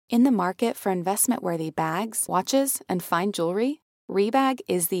In the market for investment-worthy bags, watches, and fine jewelry, Rebag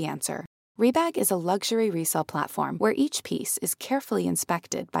is the answer. Rebag is a luxury resale platform where each piece is carefully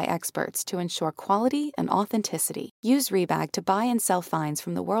inspected by experts to ensure quality and authenticity. Use Rebag to buy and sell finds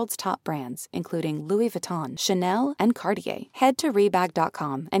from the world's top brands, including Louis Vuitton, Chanel, and Cartier. Head to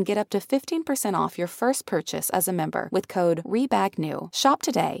Rebag.com and get up to 15% off your first purchase as a member with code REBAGNEW. Shop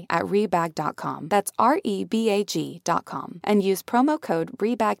today at Rebag.com. That's REBAG.com. And use promo code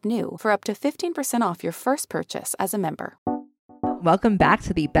REBAGNEW for up to 15% off your first purchase as a member. Welcome back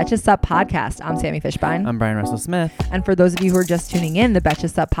to the Betches Sup podcast. I'm Sammy Fishbein. I'm Brian Russell Smith. And for those of you who are just tuning in, the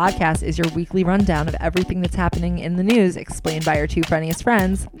Betches Sup podcast is your weekly rundown of everything that's happening in the news, explained by your two friendliest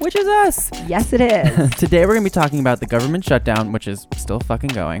friends, which is us. Yes, it is. Today we're going to be talking about the government shutdown, which is still fucking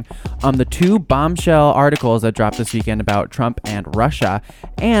going, the two bombshell articles that dropped this weekend about Trump and Russia,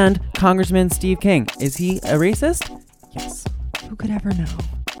 and Congressman Steve King. Is he a racist? Yes. Who could ever know?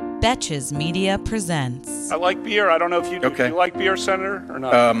 Betches Media presents. I like beer. I don't know if you do. Okay. Do you like beer, Senator, or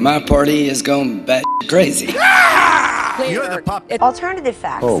not? My party is going bat crazy. You're the pop. Alternative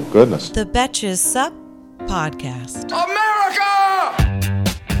facts. Oh, goodness. The Betches Sup podcast. America!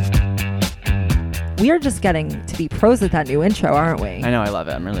 We are just getting to be pros at that new intro, aren't we? I know. I love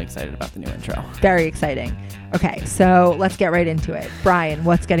it. I'm really excited about the new intro. Very exciting. Okay, so let's get right into it. Brian,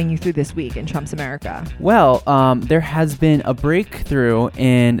 what's getting you through this week in Trump's America? Well, there has been a breakthrough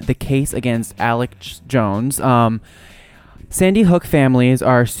in the case against Alex Jones. Sandy Hook families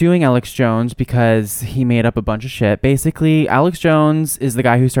are suing Alex Jones because he made up a bunch of shit. Basically, Alex Jones is the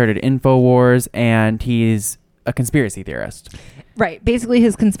guy who started InfoWars, and he's a conspiracy theorist. Right. Basically,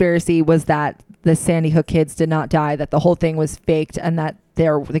 his conspiracy was that the Sandy Hook kids did not die, that the whole thing was faked, and that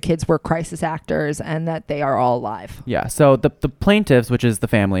the kids were crisis actors, and that they are all alive. Yeah. So the plaintiffs, which is the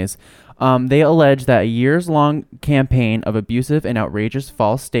families, they allege that a years-long campaign of abusive and outrageous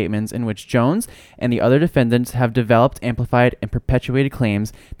false statements in which Jones and the other defendants have developed, amplified, and perpetuated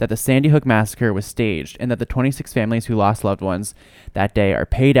claims that the Sandy Hook massacre was staged, and that the 26 families who lost loved ones that day are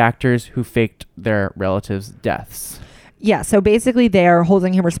paid actors who faked their relatives' deaths. Yeah, so basically they are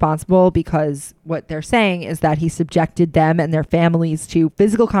holding him responsible because what they're saying is that he subjected them and their families to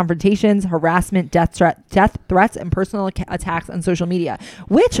physical confrontations, harassment, death threats, and personal attacks on social media,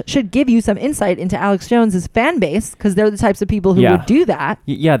 which should give you some insight into Alex Jones's fan base, because they're the types of people who would do that.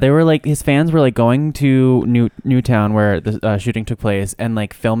 Yeah, they were like, his fans were like going to Newtown where the shooting took place and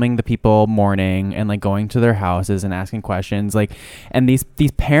like filming the people mourning and like going to their houses and asking questions. Like, and these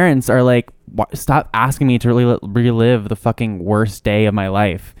parents are like, stop asking me to relive the fucking worst day of my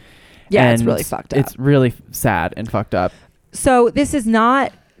life. Yeah, and it's really fucked up. It's really sad and fucked up. So this is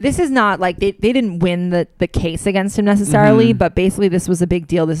not like they didn't win the case against him necessarily, but basically this was a big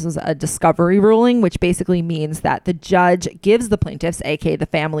deal. This was a discovery ruling, which basically means that the judge gives the plaintiffs, aka the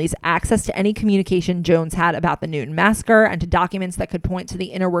families, access to any communication Jones had about the Newton massacre and to documents that could point to the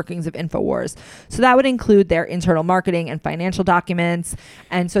inner workings of InfoWars. So that would include their internal marketing and financial documents,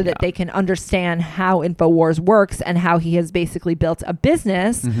 and so that they can understand how InfoWars works and how he has basically built a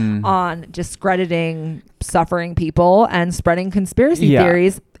business on discrediting suffering people and spreading conspiracy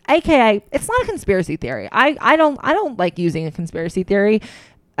theories. AKA, it's not a conspiracy theory. I don't like using a conspiracy theory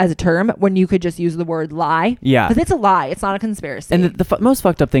as a term when you could just use the word lie. Yeah. Because it's a lie. It's not a conspiracy. And the most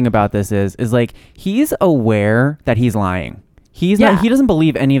fucked up thing about this is like, he's aware that he's lying. He doesn't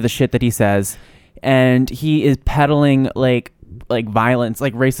believe any of the shit that he says. And he is peddling like violence,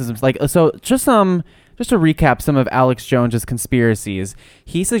 like racism. Like, so just to recap some of Alex Jones's conspiracies,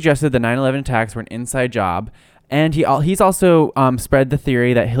 he suggested the 9/11 attacks were an inside job. And he's also spread the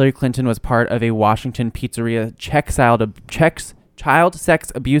theory that Hillary Clinton was part of a Washington pizzeria child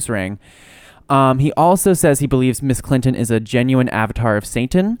sex abuse ring. He also says he believes Miss Clinton is a genuine avatar of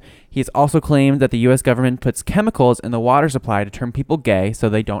Satan. He's also claimed that the U.S. government puts chemicals in the water supply to turn people gay so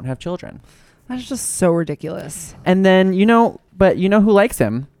they don't have children. That's just so ridiculous. And then, you know who likes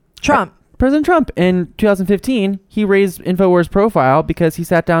him? Trump. President Trump. In 2015, he raised InfoWars' profile because he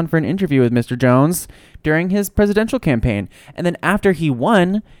sat down for an interview with Mr. Jones during his presidential campaign. And then after he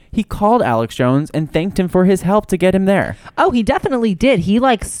won, he called Alex Jones and thanked him for his help to get him there. Oh, he definitely did. He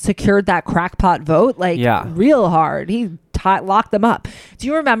secured that crackpot vote real hard. He locked them up. Do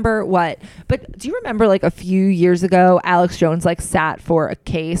you remember a few years ago, Alex Jones sat for a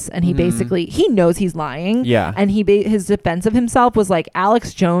case and he basically, he knows he's lying. Yeah. And his defense of himself was like,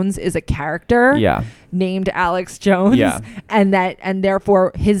 Alex Jones is a character. Yeah. Named Alex Jones. Yeah. And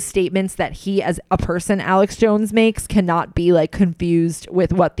therefore his statements that he as a person Alex Jones makes cannot be confused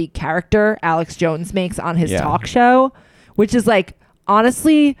with what the character Alex Jones makes on his talk show, which is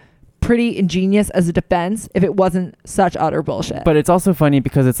honestly pretty ingenious as a defense if it wasn't such utter bullshit. But it's also funny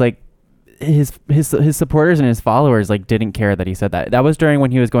because it's like his supporters and his followers like didn't care that he said that. That was during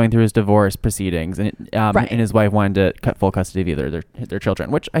when he was going through his divorce proceedings, and and his wife wanted to cut full custody of either their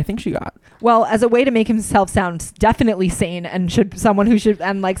children, which I think she got. Well, as a way to make himself sound definitely sane and someone who should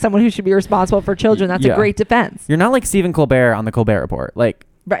be responsible for children, that's a great defense. You're not like Stephen Colbert on the Colbert Report, like.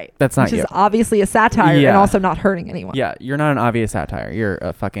 Right. That's not Which you. is obviously a satire and also not hurting anyone. Yeah, you're not an obvious satire. You're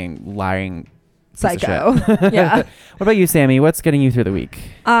a fucking lying psycho. Yeah. What about you, Sammy? What's getting you through the week?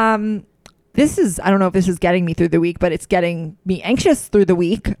 I don't know if this is getting me through the week, but it's getting me anxious through the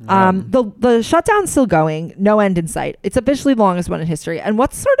week. The shutdown's still going, no end in sight. It's officially the longest one in history. And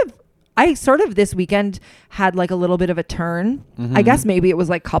I this weekend had like a little bit of a turn. I guess maybe it was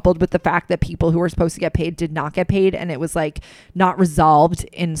like coupled with the fact that people who were supposed to get paid did not get paid, and it was like not resolved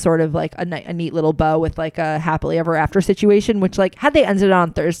in sort of like a neat little bow with like a happily ever after situation, which like had they ended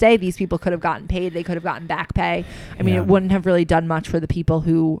on Thursday, these people could have gotten paid. They could have gotten back pay. I mean, it wouldn't have really done much for the people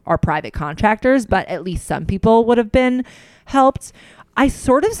who are private contractors, but at least some people would have been helped. I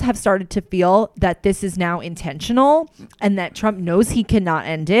sort of have started to feel that this is now intentional and that Trump knows he cannot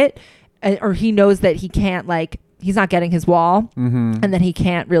end it. Or he knows that he can't, like, he's not getting his wall and that he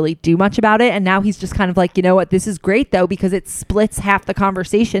can't really do much about it. And now he's just kind of like, you know what, this is great, though, because it splits half the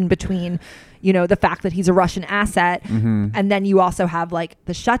conversation between, you know, the fact that he's a Russian asset. And then you also have like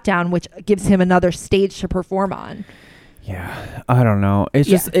the shutdown, which gives him another stage to perform on. Yeah, I don't know. It's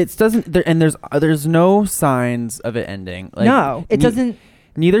just, it doesn't, and there's no signs of it ending. Like, no, it doesn't.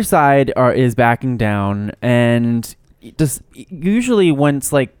 Neither side is backing down, and just usually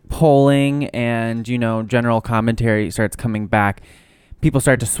once like polling and, you know, general commentary starts coming back, people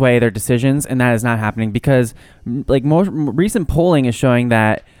start to sway their decisions, and that is not happening because like most recent polling is showing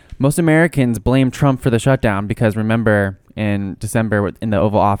that most Americans blame Trump for the shutdown because, remember, in December in the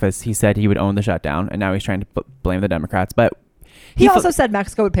Oval Office, he said he would own the shutdown, and now he's trying to blame the Democrats. But he also said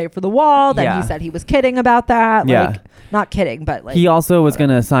Mexico would pay for the wall. Then he said he was kidding about that. Like, not kidding, but like, he also was going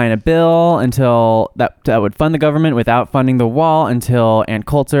to sign a bill until that would fund the government without funding the wall, until Ann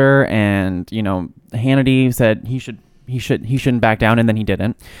Coulter and, you know, Hannity said he shouldn't back down, and then he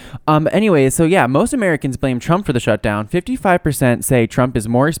didn't. Anyway, so yeah, most Americans blame Trump for the shutdown. 55% say Trump is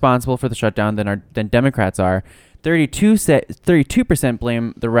more responsible for the shutdown than Democrats are. 32%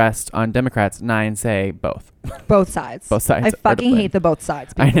 blame the rest on Democrats. 9 say both. Both sides. Both sides. I fucking hate the both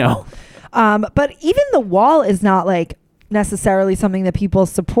sides people. I know. But even the wall is not like necessarily something that people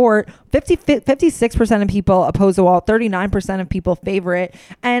support. 56% of people oppose the wall. 39% of people favor it.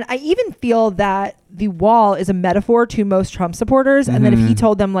 And I even feel that the wall is a metaphor to most Trump supporters. And that if he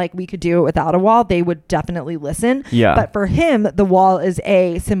told them like we could do it without a wall, they would definitely listen. Yeah. But for him, the wall is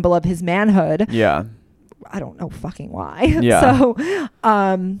a symbol of his manhood. Yeah. I don't know fucking why. Yeah. So,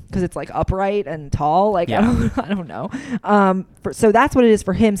 because it's like upright and tall. Like, I don't know. So that's what it is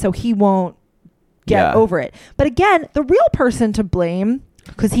for him. So he won't get over it. But again, the real person to blame,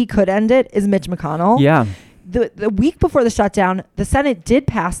 because he could end it, is Mitch McConnell. Yeah. The week before the shutdown, the Senate did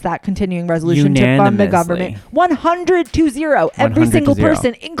pass that continuing resolution to fund the government. 100-0. Every single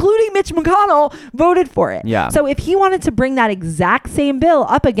person, including Mitch McConnell, voted for it. Yeah. So if he wanted to bring that exact same bill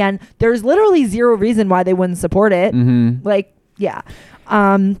up again, there's literally zero reason why they wouldn't support it. Like, yeah.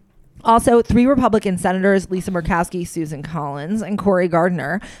 Also, 3 Republican senators, Lisa Murkowski, Susan Collins, and Cory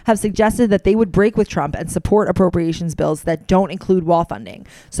Gardner, have suggested that they would break with Trump and support appropriations bills that don't include wall funding.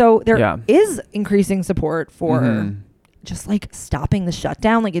 So there is increasing support for just like stopping the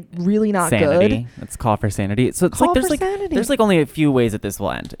shutdown. Like, it's really not good. Let's call for sanity. So it's like there's like only a few ways that this will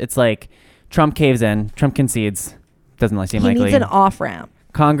end. It's like Trump caves in, Trump concedes, doesn't seem likely. He needs an off ramp.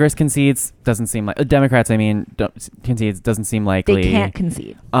 Congress concedes, doesn't seem like Democrats. Concedes, doesn't seem likely. They can't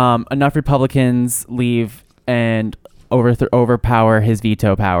concede. Enough Republicans leave and overpower his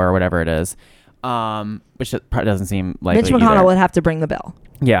veto power or whatever it is, which doesn't seem likely. Mitch McConnell would have to bring the bill.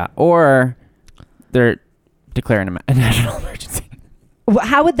 Yeah, or they're declaring a national emergency.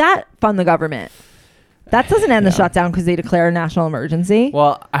 How would that fund the government? That doesn't end the shutdown because they declare a national emergency.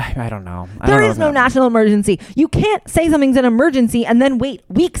 Well, I don't know. There is no national emergency. You can't say something's an emergency and then wait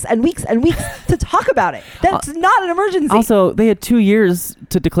weeks and weeks and weeks to talk about it. That's not an emergency. Also, they had 2 years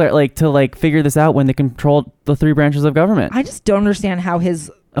to declare, figure this out when they controlled the 3 branches of government. I just don't understand how his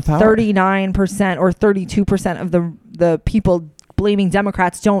 39% or 32% of the people blaming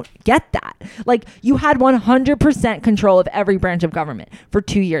Democrats don't get that. Like, you had 100% control of every branch of government for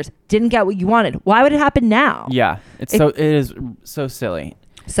 2 years. Didn't get what you wanted. Why would it happen now? Yeah, it is so silly.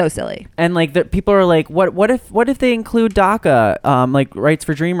 So silly. And like people are like, what if they include DACA, like rights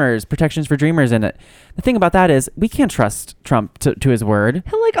for dreamers, protections for dreamers in it? The thing about that is we can't trust Trump to his word.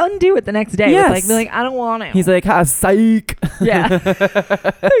 He'll like undo it the next day. Yes. With, be like, I don't want it. He's like, psych. Yeah.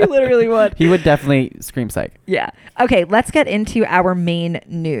 He literally would. He would definitely scream psych. Yeah. Okay, let's get into our main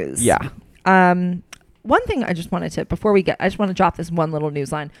news. Yeah. One thing I just wanted to, I just want to drop this one little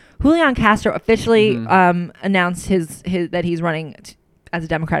news line. Julian Castro officially announced that he's running as a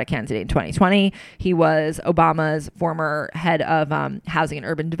Democratic candidate in 2020. He was Obama's former head of housing and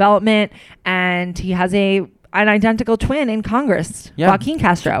urban development, and he has an identical twin in Congress, Joaquin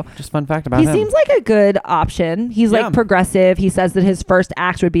Castro. Just fun fact about him. He seems like a good option. He's like progressive. He says that his first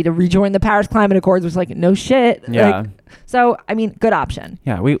act would be to rejoin the Paris Climate Accords, which is like, no shit. Yeah. So, I mean, good option.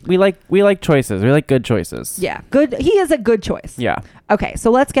 Yeah, we like choices. We like good choices. Yeah, good. He is a good choice. Yeah. Okay,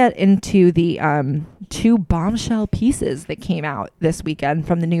 so let's get into the two bombshell pieces that came out this weekend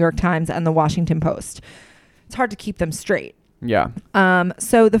from the New York Times and the Washington Post. It's hard to keep them straight. Yeah.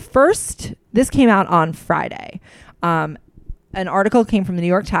 So this came out on Friday. An article came from the New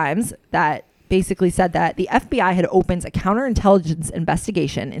York Times that basically said that the FBI had opened a counterintelligence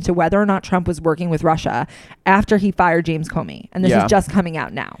investigation into whether or not Trump was working with Russia after he fired James Comey. And this is just coming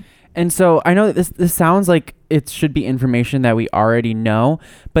out now. And so I know that this sounds like it should be information that we already know,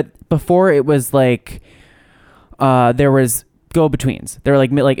 but before it was like there was go-betweens. They were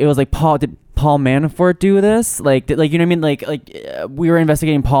like it was like did Paul Manafort do this? You know what I mean? Like we were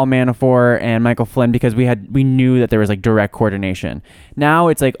investigating Paul Manafort and Michael Flynn because we knew that there was like direct coordination. Now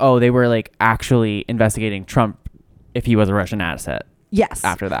it's like, oh, they were like actually investigating Trump if he was a Russian asset. Yes.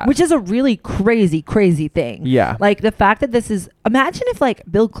 After that. Which is a really crazy, crazy thing. Yeah. Like the fact that imagine if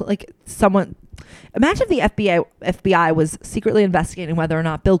imagine if the FBI was secretly investigating whether or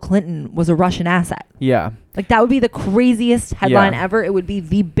not Bill Clinton was a Russian asset. Yeah. Like that would be the craziest headline ever. It would be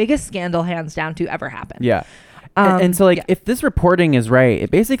the biggest scandal hands down to ever happen. Yeah. And so if this reporting is right,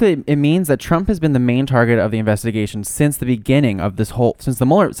 it means that Trump has been the main target of the investigation since the beginning of since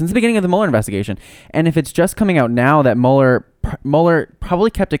the beginning of the Mueller investigation. And if it's just coming out now that Mueller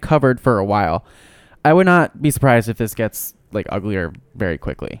probably kept it covered for a while, I would not be surprised if this gets like uglier very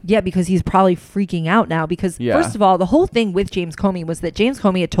quickly. Yeah, because he's probably freaking out now because first of all, the whole thing with James Comey was that James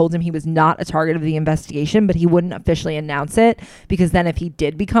Comey had told him he was not a target of the investigation, but he wouldn't officially announce it because then if he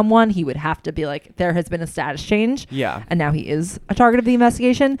did become one, he would have to be like, there has been a status change. Yeah. And now he is a target of the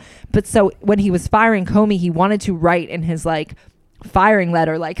investigation. But so when he was firing Comey, he wanted to write in his like firing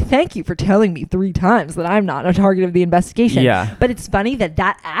letter like, thank you for telling me 3 times that I'm not a target of the investigation. Yeah. But it's funny that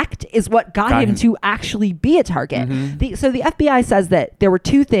act is what got him to actually be a target. So the FBI says that there were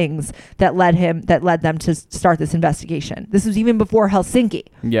 2 things that led them to start this investigation. This was even before Helsinki.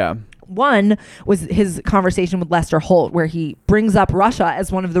 Yeah. One was his conversation with Lester Holt, where he brings up Russia as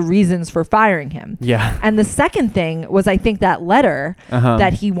one of the reasons for firing him. Yeah. And the second thing was, I think, that letter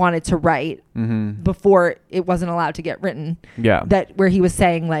that he wanted to write before it wasn't allowed to get written. Yeah. That where he was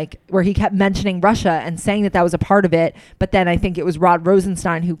saying where he kept mentioning Russia and saying that was a part of it. But then I think it was Rod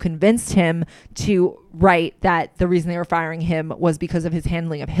Rosenstein who convinced him to write that the reason they were firing him was because of his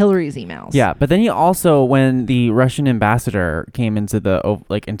handling of Hillary's emails. Yeah, but then he also, when the Russian ambassador came into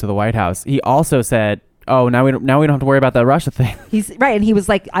the White House, he also said, "Oh, now we don't have to worry about that Russia thing." He's right, and he was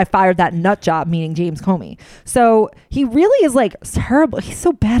like, "I fired that nut job," meaning James Comey. So he really is like terrible. He's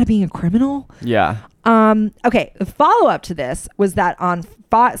so bad at being a criminal. Yeah. Okay. The follow up to this was that on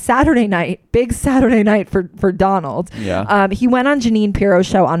Saturday night, big Saturday night for Donald. Yeah. He went on Jeanine Pirro's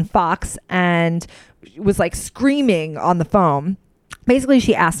show on Fox and was like screaming on the phone. Basically,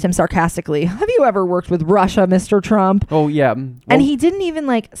 she asked him sarcastically, "Have you ever worked with Russia, Mr. Trump?" Oh, yeah. And he didn't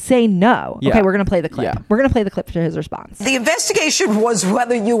even say no. Yeah. Okay, we're going to play the clip. Yeah. We're going to play the clip to his response. The investigation was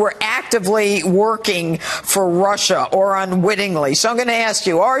whether you were actively working for Russia or unwittingly. So I'm going to ask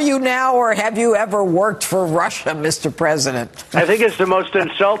you, are you now or have you ever worked for Russia, Mr. President? I think it's the most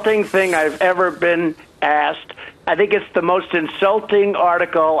insulting thing I've ever been asked. I think it's the most insulting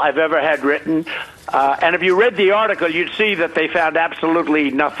article I've ever had written. And if you read the article, you'd see that they found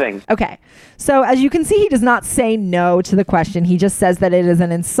absolutely nothing. Okay. So as you can see, he does not say no to the question. He just says that it is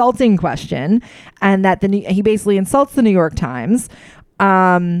an insulting question and that he basically insults the New York Times,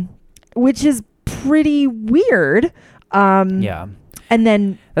 which is pretty weird. Yeah. And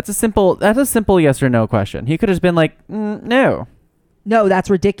then that's a simple yes or no question. He could have just been like, no. No, that's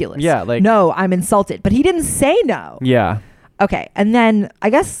ridiculous. Yeah, like, no, I'm insulted. But he didn't say no. Yeah. Okay. And then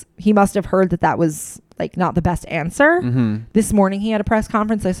I guess he must have heard that was like not the best answer. Mm-hmm. This morning he had a press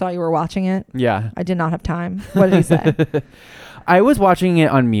conference. I saw you were watching it. Yeah. I did not have time. What did he say? I was watching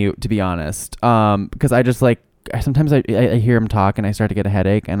it on mute, to be honest, because I just like sometimes I hear him talk and I start to get a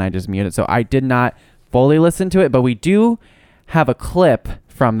headache and I just mute it. So I did not fully listen to it, but we do have a clip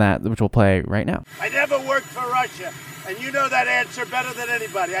from that, which we'll play right now. I never worked for Russia, and you know that answer better than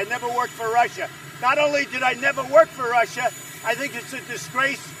anybody. I never worked for Russia. Not only did I never work for Russia, I think it's a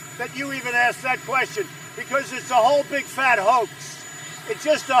disgrace that you even asked that question, because it's a whole big fat hoax. It's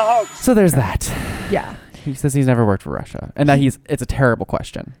just a hoax. So there's that. Yeah. He says he's never worked for Russia, and that it's a terrible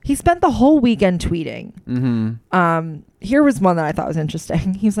question. He spent the whole weekend tweeting. Mm-hmm. Here was one that I thought was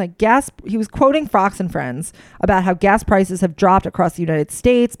interesting. He was like, he was quoting Fox and Friends about how gas prices have dropped across the United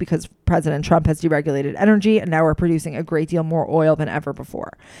States because President Trump has deregulated energy, and now we're producing a great deal more oil than ever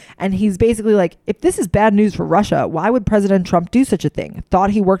before. And he's basically like, if this is bad news for Russia, why would President Trump do such a thing?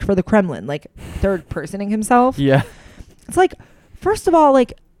 Thought he worked for the Kremlin, like third personing himself. Yeah. It's like, first of all,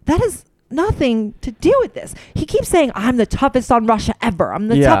 like, that is nothing to do with this. He keeps saying, I'm the toughest on Russia ever. I'm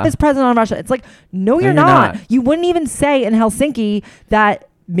the toughest president on Russia. It's like, no, you're not. You wouldn't even say in Helsinki that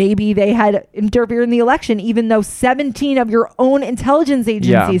maybe they had interfered in the election, even though 17 of your own intelligence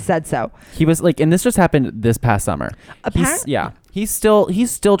agencies said so. He was like, and this just happened this past summer. He's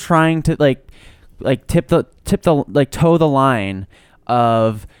still trying to like toe the line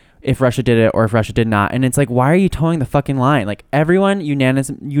of if Russia did it or if Russia did not. And it's like, why are you towing the fucking line? Like, everyone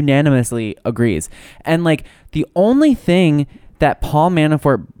unanimously agrees. And like, the only thing that Paul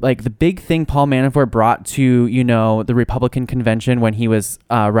Manafort, like the big thing Paul Manafort brought to, the Republican convention when he was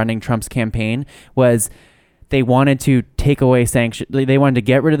running Trump's campaign was they wanted to take away sanctions. They wanted to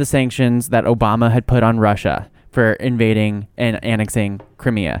get rid of the sanctions that Obama had put on Russia for invading and annexing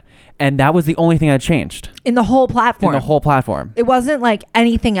Crimea. And that was the only thing that changed. In the whole platform. It wasn't like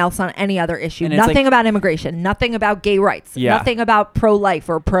anything else on any other issue. Nothing about immigration. Nothing about gay rights. Yeah. Nothing about pro-life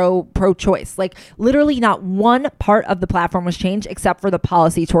or pro-choice. Like, literally not one part of the platform was changed except for the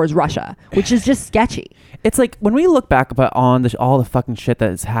policy towards Russia, which is just sketchy. It's like, when we look back on all the fucking shit that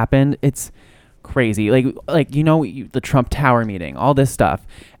has happened, it's crazy. The Trump Tower meeting, all this stuff.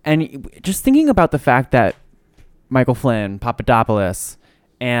 And just thinking about the fact that Michael Flynn, Papadopoulos,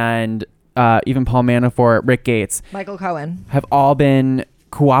 and even Paul Manafort, Rick Gates, Michael Cohen have all been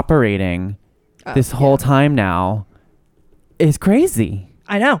cooperating this whole time now is crazy.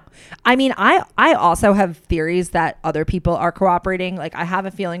 I know. I mean, I also have theories that other people are cooperating. Like, I have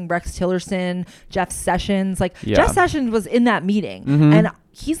a feeling Rex Tillerson, Jeff Sessions, Jeff Sessions was in that meeting, and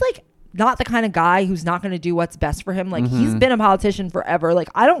he's like not the kind of guy who's not going to do what's best for him. Like, he's been a politician forever. Like,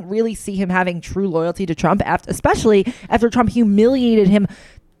 I don't really see him having true loyalty to Trump, especially after Trump humiliated him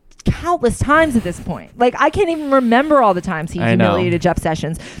countless times at this point. Like, I can't even remember all the times he humiliated Jeff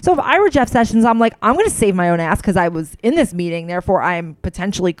Sessions. So if I were Jeff Sessions, I'm like, I'm going to save my own ass because I was in this meeting. Therefore, I am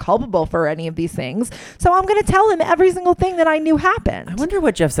potentially culpable for any of these things. So I'm going to tell him every single thing that I knew happened. I wonder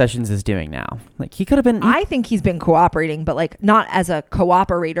what Jeff Sessions is doing now. Like, he could have been... I think he's been cooperating, but like not as a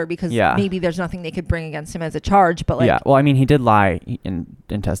cooperator, because maybe there's nothing they could bring against him as a charge. But like, yeah, well, I mean, he did lie in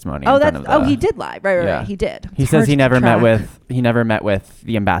testimony. He did lie. Right. He did. He says he never met with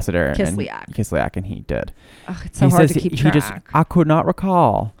the ambassador. Kislyak, and he did. It's so hard to keep track. I could not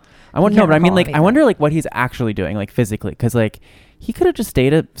recall. I wonder like what he's actually doing, like physically, because like he could have just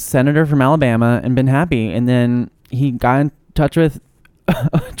stayed a senator from Alabama and been happy, and then he got in touch with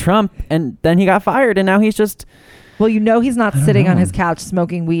Trump, and then he got fired, and now he's just... Well, he's not sitting on his couch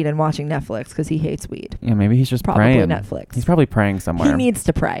smoking weed and watching Netflix because he hates weed. Yeah, maybe he's just probably praying. Netflix. He's probably praying somewhere. He needs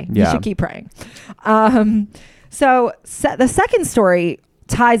to pray. Yeah. He should keep praying. So the second story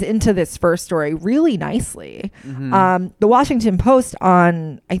ties into this first story really nicely. The Washington Post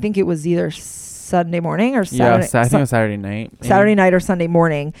on, I think it was either Sunday morning or Saturday. Yeah, I think it was Saturday night. Saturday night or Sunday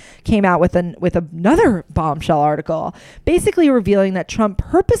morning, came out with another bombshell article, basically revealing that Trump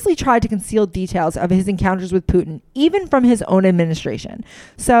purposely tried to conceal details of his encounters with Putin, even from his own administration.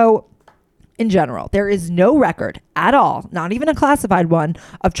 So, in general, there is no record at all, not even a classified one,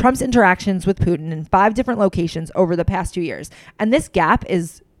 of Trump's interactions with Putin in 5 different locations over the past 2 years. And this gap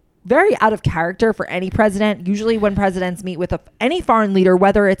is very out of character for any president. Usually when presidents meet with any foreign leader,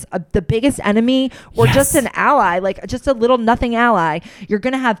 whether it's the biggest enemy or just an ally, like just a little nothing ally, you're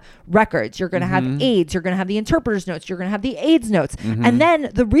going to have records. You're going to have aides. You're going to have the interpreter's notes. You're going to have the aides notes. And then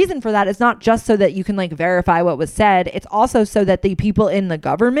the reason for that is not just so that you can like verify what was said. It's also so that the people in the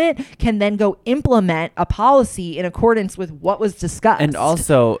government can then go implement a policy in accordance with what was discussed. And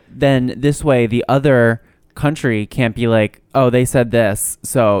also then this way, the other country can't be like, oh, they said this,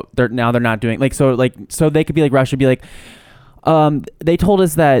 so they're not doing so they could be like, Russia be like, they told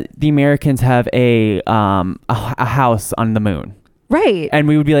us that the Americans have a house on the moon, right? And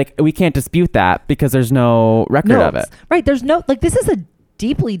we would be like, we can't dispute that because there's no record of it, right? There's no, like, this is a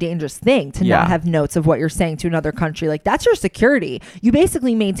deeply dangerous thing to not have notes of what you're saying to another country. Like, that's your security. You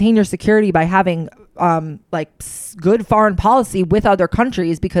basically maintain your security by having good foreign policy with other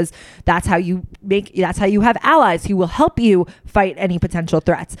countries, because that's how you have allies who will help you fight any potential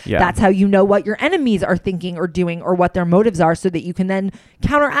threats. That's how you know what your enemies are thinking or doing or what their motives are, so that you can then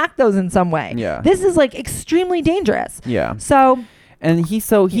counteract those in some way. This is like extremely dangerous. And he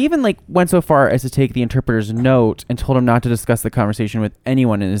even like went so far as to take the interpreter's note and told him not to discuss the conversation with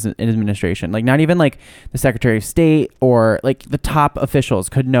anyone in his administration. Like, not even like the Secretary of State or like the top officials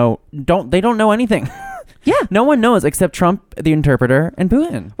could know. They don't know anything. No one knows except Trump, the interpreter, and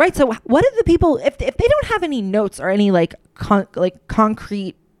Putin. Right. So what if the people, if they don't have any notes or any like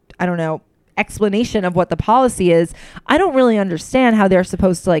concrete, I don't know, explanation of what the policy is, I don't really understand how they're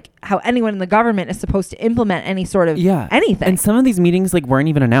supposed to, like, how anyone in the government is supposed to implement any sort of anything. And some of these meetings like weren't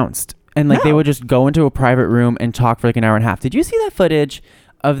even announced, and like they would just go into a private room and talk for like an hour and a half. Did you see that footage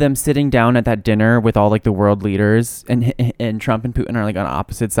of them sitting down at that dinner with all like the world leaders, and Trump and Putin are like on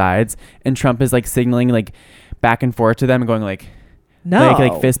opposite sides, and Trump is like signaling like back and forth to them and going like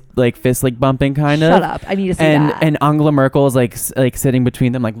fist like bumping kind of. Shut up! I need to see that. And Angela Merkel is like sitting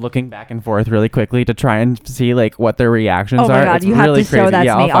between them, like looking back and forth really quickly to try and see like what their reactions are. Oh my God, it's you really have to show crazy. that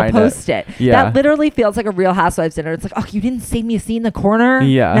to me. I'll post it. That Yeah. literally feels like a Real Housewives dinner. It's like, oh, you didn't save me a seat in the corner.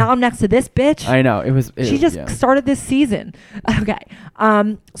 Yeah. Now I'm next to this bitch. I know. She just started this season. Okay.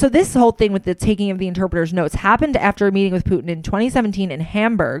 So this whole thing with the taking of the interpreter's notes happened after a meeting with Putin in 2017 in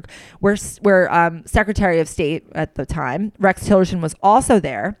Hamburg, where Secretary of State at the time, Rex Tillerson, was also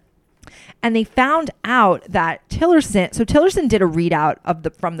there. And they found out that Tillerson did a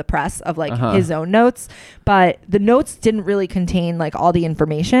readout from the press of like his own notes, but the notes didn't really contain like all the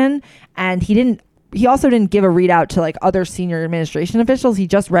information, and he also didn't give a readout to like other senior administration officials. He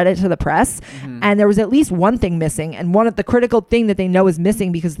just read it to the press. And there was at least one thing missing, and the critical thing that they know is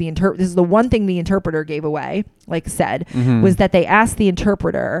missing, because this is the one thing the interpreter gave away, was that they asked the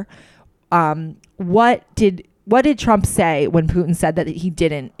interpreter, what did Trump say when Putin said that he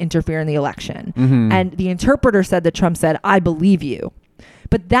didn't interfere in the election? And the interpreter said that Trump said, "I believe you."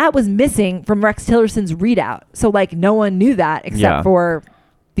 But that was missing from Rex Tillerson's readout. So like no one knew that except for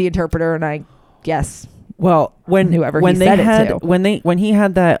the interpreter, and I guess when he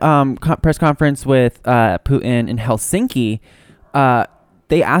had that press conference with Putin in Helsinki,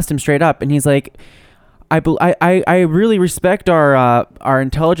 they asked him straight up, and he's like, I really respect our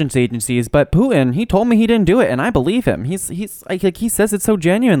intelligence agencies, but Putin, he told me he didn't do it, and I believe him. He says it so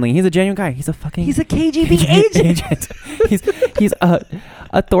genuinely. He's a genuine guy. He's a KGB agent. he's a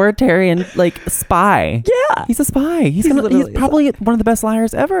authoritarian like spy. Yeah, he's a spy. He's probably one of the best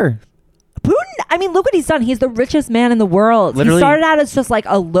liars ever. Putin, I mean, look what he's done. He's the richest man in the world. Literally, he started out as just like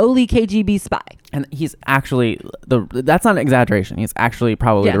a lowly KGB spy. And he's actually, that's not an exaggeration. He's actually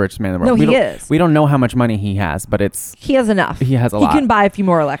probably the richest man in the world. No, he is. We don't know how much money he has, but he has enough. He has a lot. He can buy a few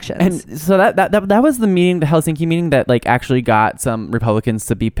more elections. And so that was the meeting, the Helsinki meeting, that like actually got some Republicans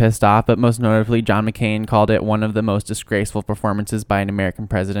to be pissed off. But most notably, John McCain called it one of the most disgraceful performances by an American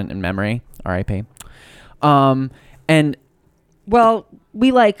president in memory. R.I.P. And well,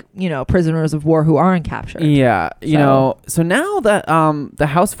 we like, prisoners of war who aren't captured. Yeah. So now that the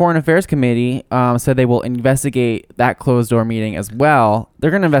House Foreign Affairs Committee said they will investigate that closed door meeting as well. They're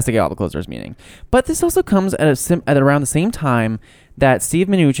going to investigate all the closed doors meeting. But this also comes at around the same time that Steve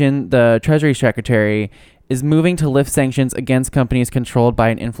Mnuchin, the Treasury Secretary, is moving to lift sanctions against companies controlled by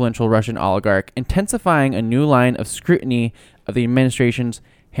an influential Russian oligarch, intensifying a new line of scrutiny of the administration's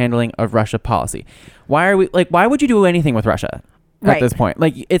handling of Russia policy. Why would you do anything with Russia at this point?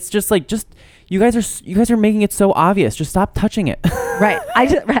 Like, it's just you guys are making it so obvious. Just stop touching it. Right.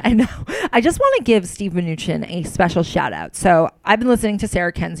 I know. I just want to give Steve Mnuchin a special shout out. So I've been listening to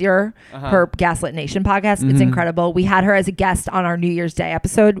Sarah Kendzior, her Gaslit Nation podcast. It's incredible. We had her as a guest on our New Year's Day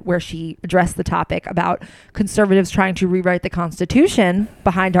episode, where she addressed the topic about conservatives trying to rewrite the Constitution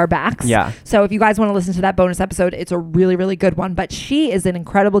behind our backs. Yeah. So if you guys want to listen to that bonus episode, it's a really, really good one. But she is an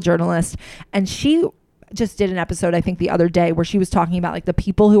incredible journalist, and she just did an episode, I think the other day, where she was talking about like the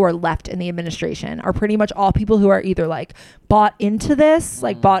people who are left in the administration are pretty much all people who are either like bought into this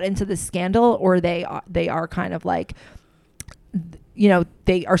scandal, or they are kind of like,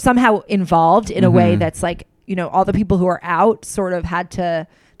 they are somehow involved in a way that's like, all the people who are out sort of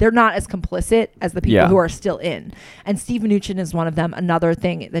they're not as complicit as the people who are still in. And Steve Mnuchin is one of them. Another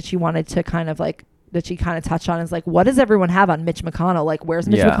thing that she wanted to kind of like she kind of touched on is like, what does everyone have on Mitch McConnell? Like, where's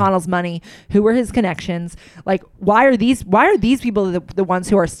Mitch McConnell's money? Who are his connections? Like, why are these people the ones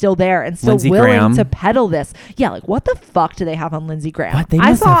who are still there and still Lindsey willing Graham. to peddle this? Yeah, like what the fuck do they have on Lindsey Graham? What? They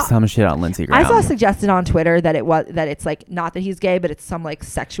must have some shit on Lindsey Graham. I saw suggested on Twitter that it's like not that he's gay, but it's some like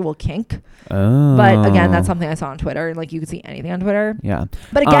sexual kink. Oh. But again, that's something I saw on Twitter, and like you could see anything on Twitter. Yeah.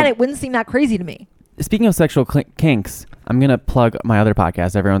 But again, it wouldn't seem that crazy to me. Speaking of sexual kinks, I'm going to plug my other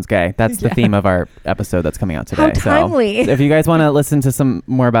podcast, Everyone's Gay. That's the theme of our episode that's coming out today. How timely. So if you guys want to listen to some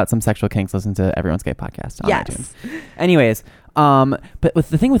more about some sexual kinks, listen to Everyone's Gay podcast on iTunes. Anyways, but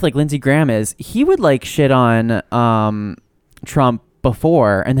the thing with like Lindsey Graham is he would like shit on Trump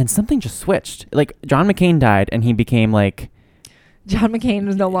before, and then something just switched. Like John McCain died, and he became like... John McCain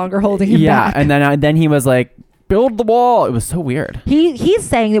was no longer holding him back. Yeah, and then he was like, build the wall. It was so weird. He's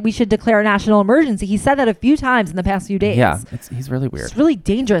saying that we should declare a national emergency. He said that a few times in the past few days. Yeah, he's really weird. It's really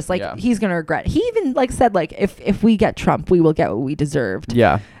dangerous. Like he's gonna regret. He even like said like if we get Trump, we will get what we deserved.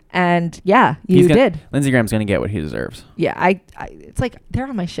 Yeah. And yeah, you did. Lindsey Graham's gonna get what he deserves. Yeah, I it's like they're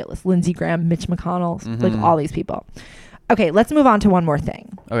on my shit list. Lindsey Graham, Mitch McConnell, like all these people. Okay, let's move on to one more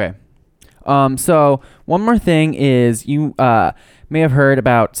thing. Okay. So one more thing is you may have heard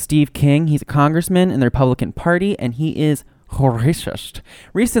about Steve King. He's a congressman in the Republican Party, and he is racist.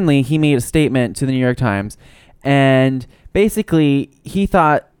 Recently, he made a statement to the New York Times, and basically he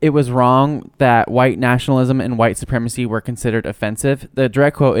thought it was wrong that white nationalism and white supremacy were considered offensive. The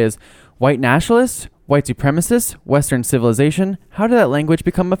direct quote is, "White nationalists, white supremacists, Western civilization, how did that language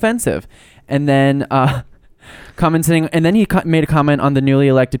become offensive?" And then commenting, and then he made a comment on the newly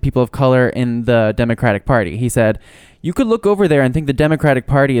elected people of color in the Democratic Party. He said, "You could look over there and think the Democratic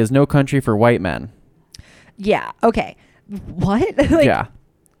Party is no country for white men." Yeah. Okay. What? Like, yeah.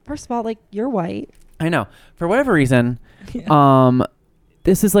 First of all, like, you're white. I know. For whatever reason,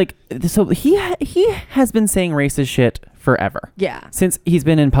 this is like, so he has been saying racist shit forever. Yeah. Since he's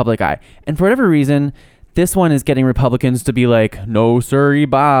been in public eye. And for whatever reason, this one is getting Republicans to be like, "No, sirree,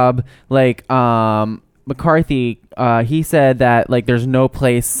 Bob." Like, McCarthy, he said that like there's no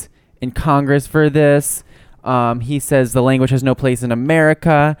place in Congress for this. He says the language has no place in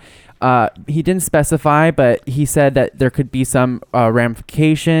America. He didn't specify, but he said that there could be some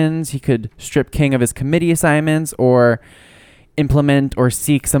ramifications. He could strip King of his committee assignments or implement or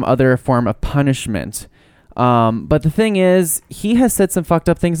seek some other form of punishment. But the thing is, he has said some fucked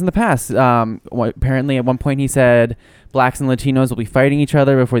up things in the past. Apparently, at one point, he said blacks and Latinos will be fighting each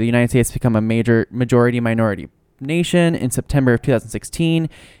other before the United States become a major majority-minority nation. In September of 2016,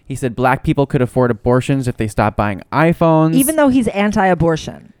 he said black people could afford abortions if they stopped buying iPhones. Even though he's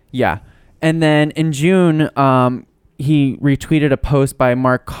anti-abortion. Yeah. And then in June, he retweeted a post by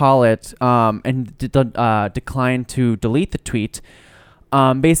Mark Collett and declined to delete the tweet.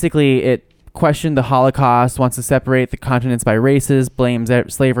 Basically, it questioned the Holocaust, wants to separate the continents by races, blames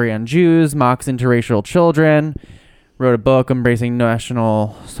slavery on Jews, mocks interracial children, wrote a book embracing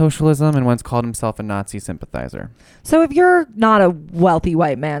National Socialism, and once called himself a Nazi sympathizer. So if you're not a wealthy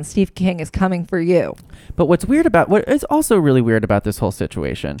white man, Steve King is coming for you. But what is also really weird about this whole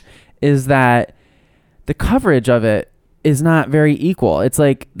situation is that the coverage of it is not very equal. It's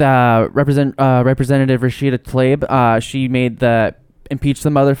like the Representative Rashida Tlaib, she made the impeach the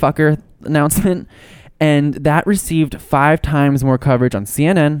motherfucker announcement, and that received 5 times more coverage on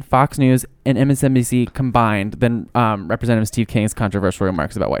CNN, Fox News, and MSNBC combined than Representative Steve King's controversial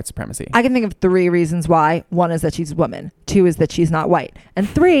remarks about white supremacy. I can think of 3 reasons why. 1 is that she's a woman. 2 is that she's not white. And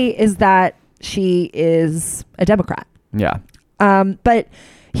 3 is that she is a Democrat. Yeah. But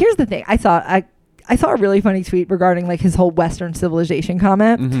here's the thing. I saw a really funny tweet regarding like his whole Western civilization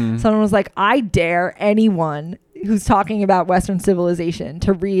comment. Mm-hmm. Someone was like, "I dare anyone who's talking about Western civilization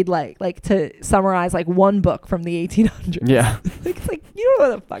to read like to summarize like one book from the 1800s." Yeah. It's like, you don't know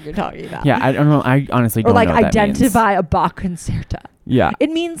what the fuck you're talking about. Yeah, I don't know. I honestly don't know. Or like what identify a Bach concerta. Yeah. It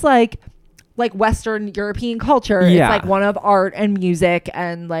means like Western European culture. Yeah. It's like one of art and music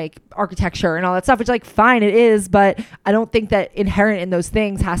and like architecture and all that stuff, which like fine it is, but I don't think that inherent in those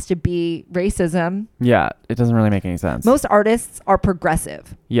things has to be racism. Yeah, it doesn't really make any sense. Most artists are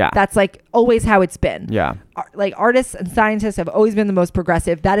progressive. Yeah. That's like always how it's been. Yeah. Like artists and scientists have always been the most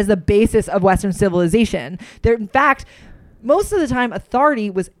progressive. That is the basis of Western civilization. There, in fact, most of the time authority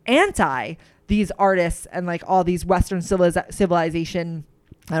was anti these artists and like all these Western civilization,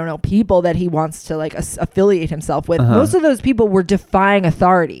 I don't know, people that he wants to like affiliate himself with. Uh-huh. Most of those people were defying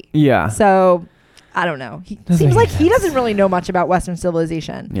authority. Yeah. So I don't know. He seems like he doesn't really know much about Western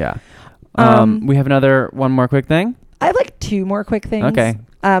civilization. Yeah. We have one more quick thing. I have like 2 more quick things. Okay.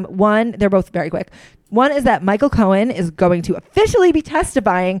 One, they're both very quick. One is that Michael Cohen is going to officially be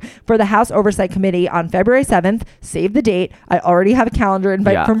testifying for the House Oversight Committee on February 7th. Save the date. I already have a calendar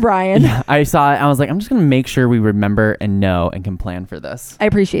invite from Brian. Yeah, I saw it. I was like, I'm just going to make sure we remember and know and can plan for this. I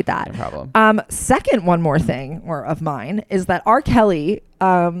appreciate that. No problem. Second, one more thing of mine is that R. Kelly,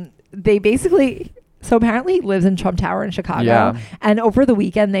 they basically... So apparently he lives in Trump Tower in Chicago. Yeah. And over the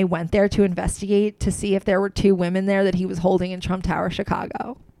weekend, they went there to investigate to see if there were 2 women there that he was holding in Trump Tower,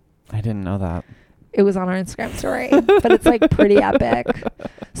 Chicago. I didn't know that. It was on our Instagram story, but it's like pretty epic.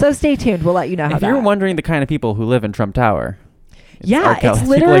 So stay tuned. We'll let you know how if you're wondering the kind of people who live in Trump Tower. It's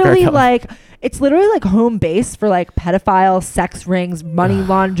literally like home base for like pedophiles, sex rings, money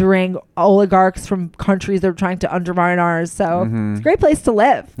laundering, oligarchs from countries that are trying to undermine ours. So it's a great place to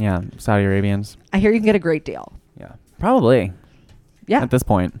live. Yeah. Saudi Arabians. I hear you can get a great deal. Yeah. Probably. Yeah. At this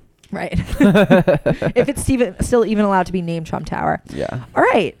point. Right. If it's still even allowed to be named Trump Tower. Yeah. All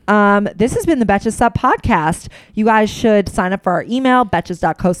right. This has been the Betches Sup podcast. You guys should sign up for our email,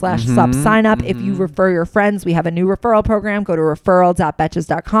 betches.co/sup sign up. If you refer your friends, we have a new referral program. Go to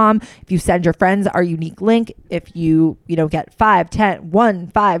referral.betches.com. If you send your friends our unique link, if you get 5, 10,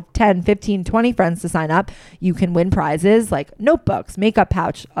 15, 20 friends to sign up, you can win prizes like notebooks, makeup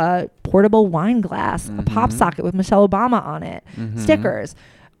pouch, a portable wine glass, a pop socket with Michelle Obama on it, stickers.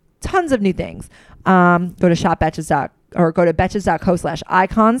 Tons of new things. Go to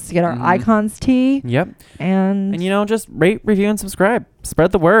betches.co/icons to get our icons tee. Yep. And just rate, review, and subscribe.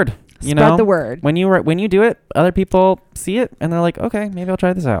 Spread the word. Spread the word. When you do it, other people see it and they're like, okay, maybe I'll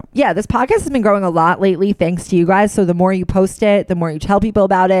try this out. Yeah, this podcast has been growing a lot lately thanks to you guys. So the more you post it, the more you tell people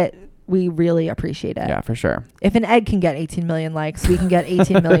about it, we really appreciate it. Yeah, for sure. If an egg can get 18 million likes, we can get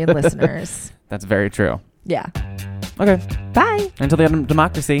 18 million listeners. That's very true. Yeah. Okay. Bye. Until the end of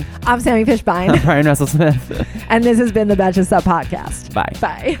democracy. I'm Sammy Fishbein. I'm Brian Russell Smith. And this has been the Betches Sup podcast. Bye.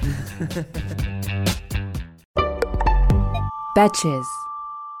 Bye. Betches.